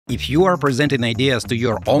If you are presenting ideas to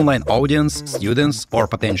your online audience, students, or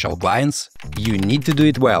potential clients, you need to do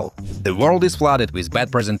it well. The world is flooded with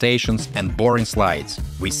bad presentations and boring slides.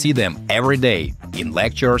 We see them every day in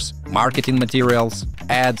lectures, marketing materials,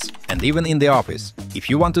 ads, and even in the office. If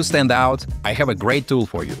you want to stand out, I have a great tool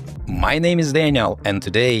for you. My name is Daniel, and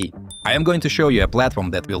today I am going to show you a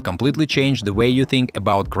platform that will completely change the way you think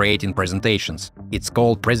about creating presentations. It's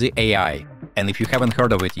called Prezi AI, and if you haven't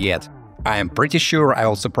heard of it yet, I am pretty sure I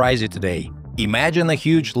will surprise you today. Imagine a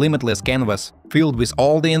huge, limitless canvas filled with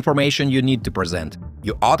all the information you need to present.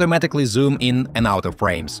 You automatically zoom in and out of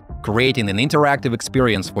frames, creating an interactive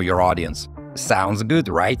experience for your audience. Sounds good,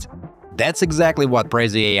 right? That's exactly what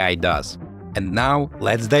Prezi AI does. And now,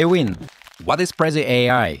 let's dive in. What is Prezi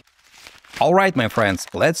AI? Alright, my friends,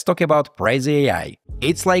 let's talk about Prezi AI.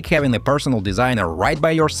 It's like having a personal designer right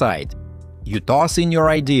by your side. You toss in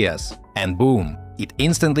your ideas, and boom! It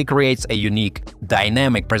instantly creates a unique,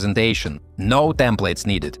 dynamic presentation, no templates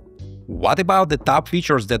needed. What about the top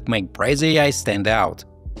features that make Prezi AI stand out?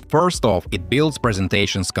 First off, it builds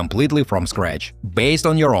presentations completely from scratch, based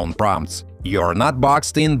on your own prompts. You're not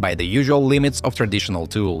boxed in by the usual limits of traditional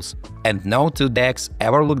tools. And no two decks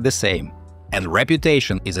ever look the same. And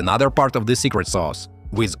reputation is another part of the secret sauce.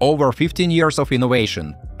 With over 15 years of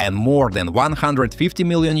innovation and more than 150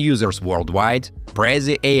 million users worldwide,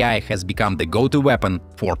 Prezi AI has become the go-to weapon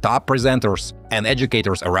for top presenters and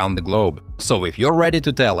educators around the globe. So if you're ready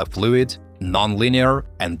to tell a fluid, non-linear,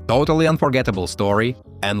 and totally unforgettable story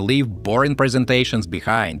and leave boring presentations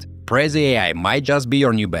behind, Prezi AI might just be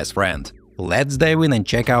your new best friend. Let's dive in and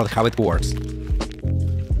check out how it works.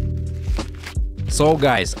 So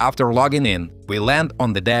guys, after logging in, we land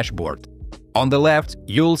on the dashboard. On the left,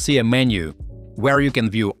 you'll see a menu where you can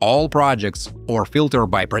view all projects or filter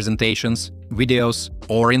by presentations, videos,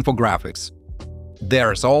 or infographics.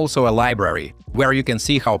 There's also a library where you can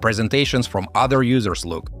see how presentations from other users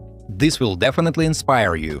look. This will definitely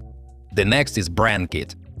inspire you. The next is Brand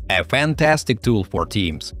Kit, a fantastic tool for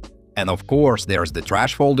teams. And of course, there's the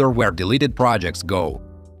trash folder where deleted projects go.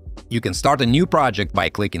 You can start a new project by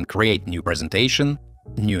clicking Create New Presentation,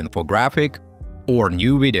 New Infographic, or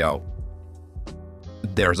New Video.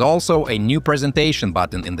 There's also a New Presentation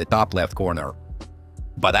button in the top left corner.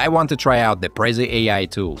 But I want to try out the Prezi AI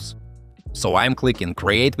tools. So I'm clicking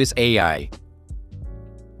Create with AI.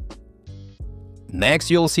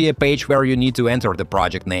 Next, you'll see a page where you need to enter the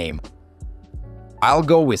project name. I'll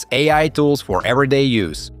go with AI tools for everyday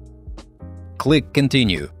use. Click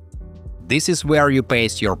Continue. This is where you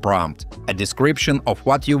paste your prompt, a description of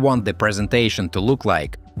what you want the presentation to look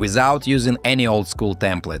like, without using any old-school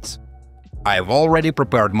templates. I've already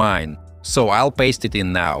prepared mine, so I'll paste it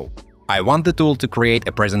in now. I want the tool to create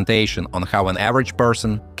a presentation on how an average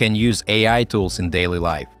person can use AI tools in daily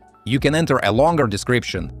life. You can enter a longer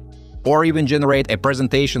description, or even generate a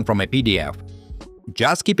presentation from a PDF.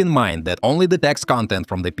 Just keep in mind that only the text content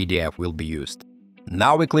from the PDF will be used.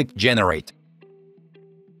 Now we click Generate.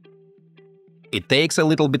 It takes a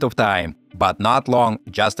little bit of time, but not long,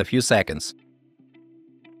 just a few seconds.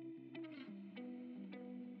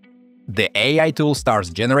 The AI tool starts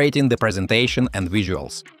generating the presentation and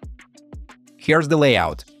visuals. Here's the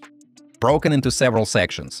layout, broken into several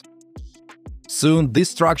sections. Soon, this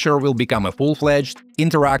structure will become a full-fledged,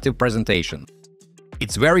 interactive presentation.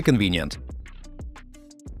 It's very convenient.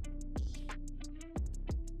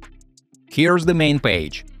 Here's the main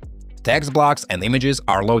page. Text blocks and images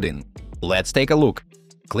are loading. Let's take a look.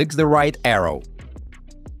 Click the right arrow.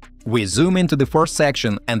 We zoom into the first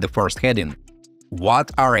section and the first heading.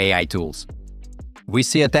 What are AI tools? We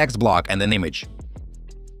see a text block and an image.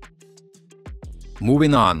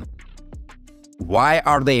 Moving on. Why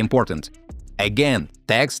are they important? Again,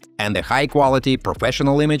 text and a high-quality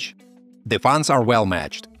professional image. The fonts are well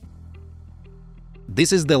matched.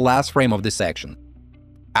 This is the last frame of the section.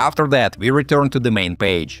 After that, we return to the main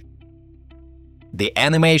page. The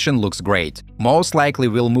animation looks great. Most likely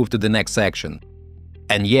we'll move to the next section.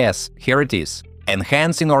 And yes, here it is.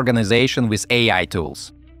 Enhancing organization with AI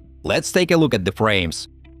tools. Let's take a look at the frames.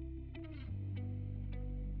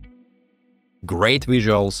 Great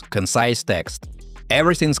visuals, concise text.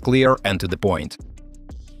 Everything's clear and to the point.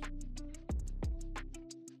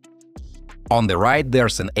 On the right,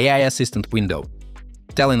 there's an AI assistant window,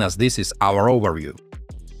 telling us this is our overview.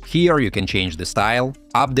 Here you can change the style,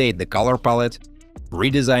 update the color palette,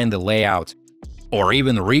 redesign the layout, or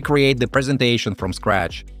even recreate the presentation from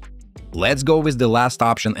scratch. Let's go with the last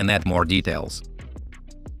option and add more details.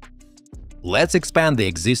 Let's expand the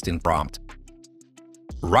existing prompt.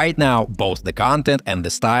 Right now, both the content and the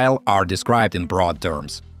style are described in broad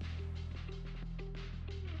terms.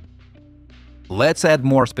 Let's add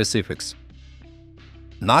more specifics.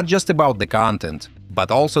 Not just about the content, but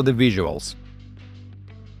also the visuals.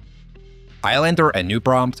 I'll enter a new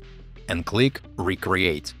prompt and click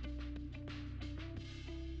Recreate.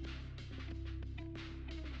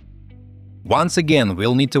 Once again,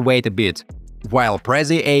 we'll need to wait a bit, while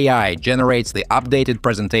Prezi AI generates the updated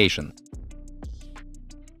presentation.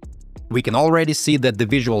 We can already see that the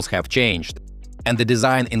visuals have changed, and the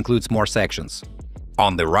design includes more sections.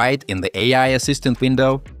 On the right, in the AI Assistant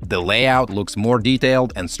window, the layout looks more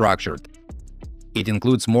detailed and structured. It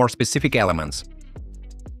includes more specific elements.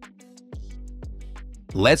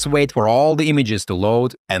 Let's wait for all the images to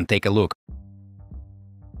load and take a look.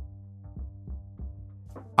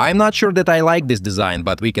 I'm not sure that I like this design,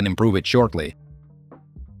 but we can improve it shortly.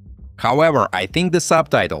 However, I think the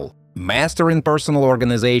subtitle, Mastering Personal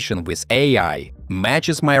Organization with AI,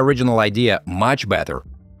 matches my original idea much better.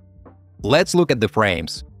 Let's look at the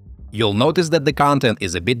frames. You'll notice that the content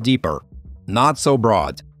is a bit deeper, not so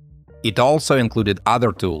broad. It also included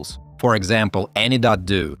other tools, for example,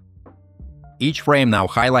 any.do. Each frame now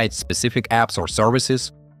highlights specific apps or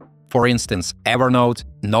services, for instance, Evernote,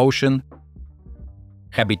 Notion,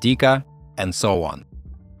 Habitica, and so on.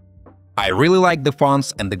 I really like the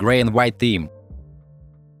fonts and the gray and white theme.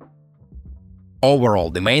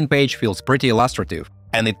 Overall, the main page feels pretty illustrative,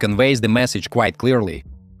 and it conveys the message quite clearly.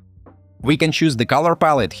 We can choose the color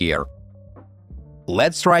palette here.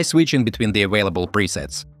 Let's try switching between the available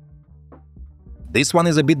presets. This one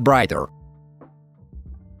is a bit brighter.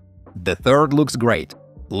 The third looks great.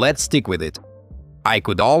 Let's stick with it. I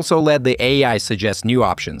could also let the AI suggest new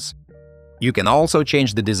options. You can also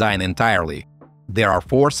change the design entirely. There are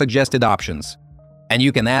 4 suggested options, and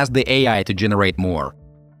you can ask the AI to generate more.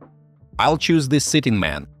 I'll choose this sitting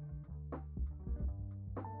man.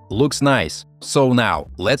 Looks nice. So now,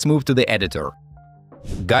 let's move to the editor.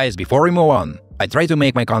 Guys, before we move on, I try to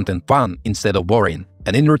make my content fun instead of boring,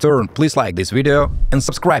 and in return, please like this video and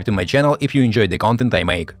subscribe to my channel if you enjoy the content I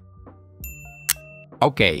make.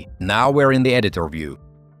 Okay, now we're in the editor view.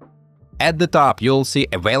 At the top, you'll see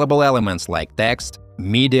available elements like text,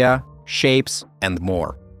 media, shapes, and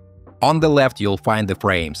more. On the left, you'll find the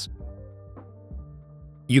frames.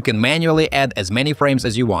 You can manually add as many frames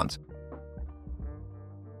as you want.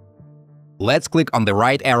 Let's click on the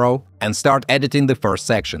right arrow and start editing the first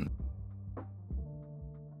section.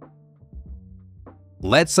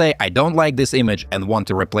 Let's say I don't like this image and want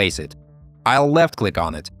to replace it. I'll left-click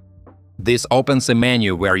on it. This opens a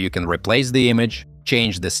menu where you can replace the image,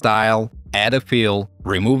 change the style, add a fill,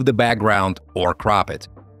 remove the background, or crop it.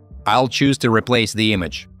 I'll choose to replace the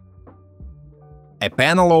image. A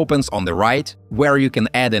panel opens on the right where you can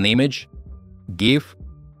add an image, GIF,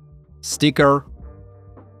 sticker,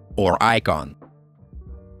 or icon.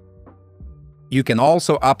 You can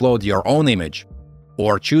also upload your own image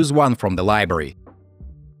or choose one from the library.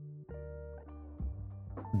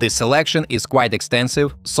 The selection is quite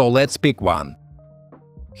extensive, so let's pick one.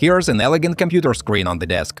 Here's an elegant computer screen on the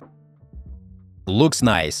desk. Looks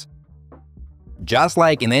nice. Just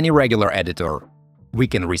like in any regular editor, we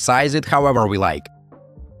can resize it however we like.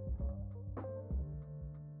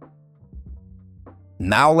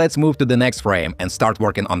 Now let's move to the next frame and start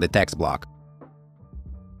working on the text block.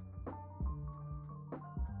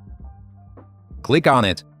 Click on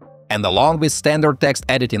it, and along with standard text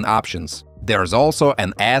editing options, there's also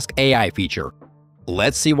an Ask AI feature.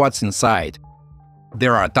 Let's see what's inside.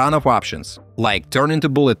 There are a ton of options, like turn into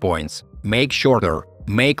bullet points, make shorter,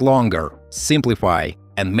 make longer, simplify,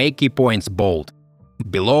 and make key points bold.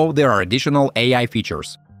 Below, there are additional AI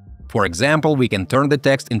features. For example, we can turn the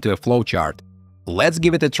text into a flowchart. Let's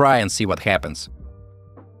give it a try and see what happens.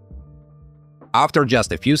 After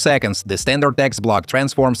just a few seconds, the standard text block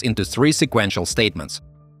transforms into 3 sequential statements,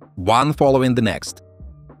 one following the next.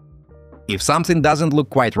 If something doesn't look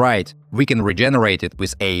quite right, we can regenerate it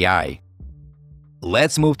with AI.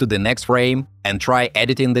 Let's move to the next frame and try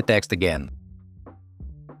editing the text again.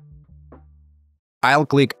 I'll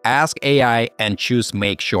click Ask AI and choose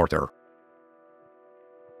Make Shorter.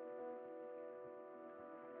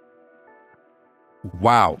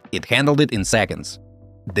 Wow, it handled it in seconds.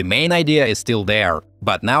 The main idea is still there,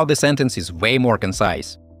 but now the sentence is way more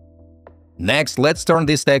concise. Next, let's turn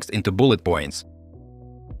this text into bullet points.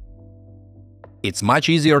 It's much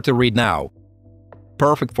easier to read now.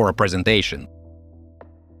 Perfect for a presentation.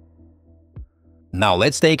 Now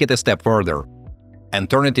let's take it a step further and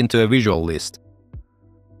turn it into a visual list.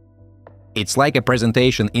 It's like a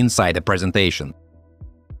presentation inside a presentation.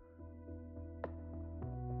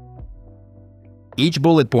 Each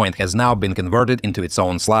bullet point has now been converted into its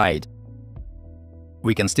own slide.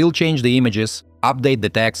 We can still change the images, update the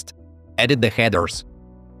text, edit the headers,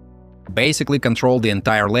 basically control the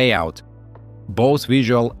entire layout, both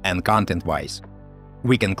visual and content-wise.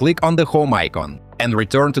 We can click on the home icon and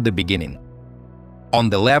return to the beginning. On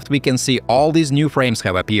the left, we can see all these new frames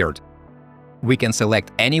have appeared. We can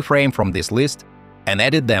select any frame from this list and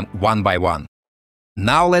edit them one by one.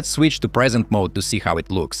 Now let's switch to present mode to see how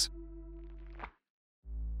it looks.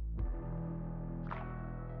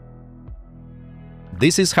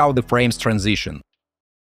 This is how the frames transition.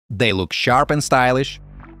 They look sharp and stylish,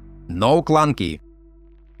 no clunky,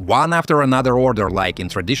 one after another order like in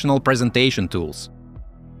traditional presentation tools.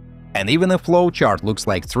 And even a flowchart looks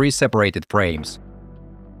like 3 separated frames.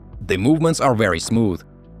 The movements are very smooth.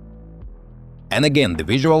 And again, the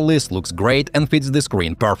visual list looks great and fits the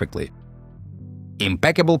screen perfectly.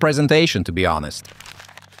 Impeccable presentation, to be honest.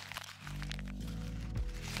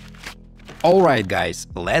 Alright guys,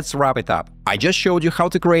 let's wrap it up. I just showed you how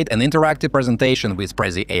to create an interactive presentation with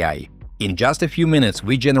Prezi AI. In just a few minutes,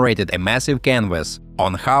 we generated a massive canvas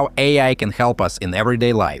on how AI can help us in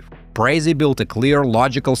everyday life. Prezi built a clear,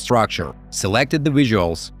 logical structure, selected the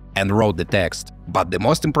visuals, and wrote the text. But the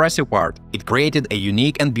most impressive part, it created a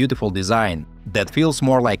unique and beautiful design that feels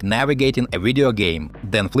more like navigating a video game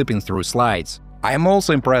than flipping through slides. I am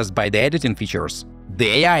also impressed by the editing features. The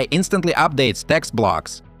AI instantly updates text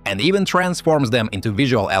blocks and even transforms them into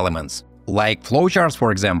visual elements, like flowcharts,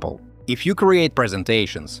 for example. If you create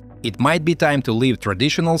presentations, it might be time to leave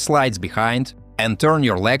traditional slides behind and turn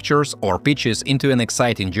your lectures or pitches into an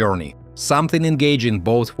exciting journey, something engaging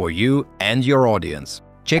both for you and your audience.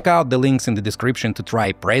 Check out the links in the description to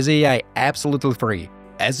try Prezi AI absolutely free.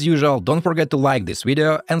 As usual, don't forget to like this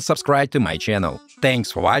video and subscribe to my channel.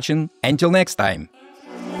 Thanks for watching, until next time!